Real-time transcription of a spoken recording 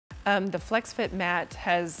The Flex mat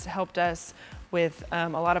has helped us with a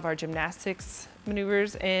lot of our gymnastics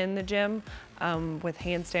maneuvers in the gym, with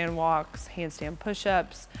handstand walks, handstand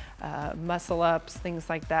push-ups, muscle ups, things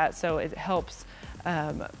like that. So it helps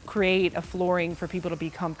create a flooring for people to be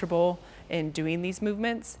comfortable in doing these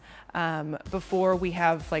movements. Before, we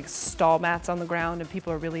have like stall mats on the ground and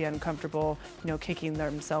people are really uncomfortable, kicking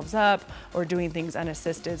themselves up or doing things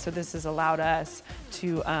unassisted. So this has allowed us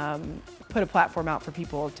to put a platform out for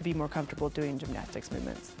people to be more comfortable doing gymnastics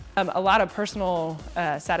movements. A lot of personal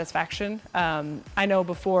satisfaction. I know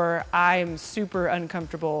before, I'm super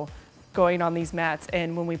uncomfortable going on these mats,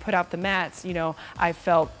 and when we put out the mats, I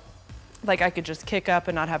felt like I could just kick up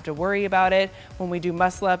and not have to worry about it. When we do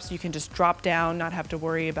muscle ups, you can just drop down, not have to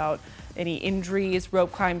worry about any injuries.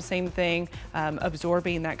 Rope climb, same thing.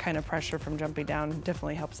 Absorbing that kind of pressure from jumping down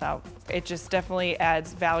definitely helps out. It just definitely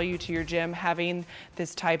adds value to your gym, having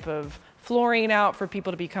this type of flooring out for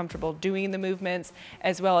people to be comfortable doing the movements,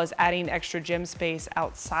 as well as adding extra gym space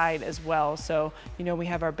outside as well. So, we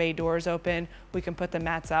have our bay doors open. We can put the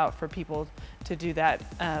mats out for people to do that,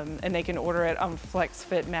 and they can order it on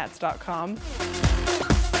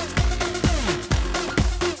flexfitmats.com.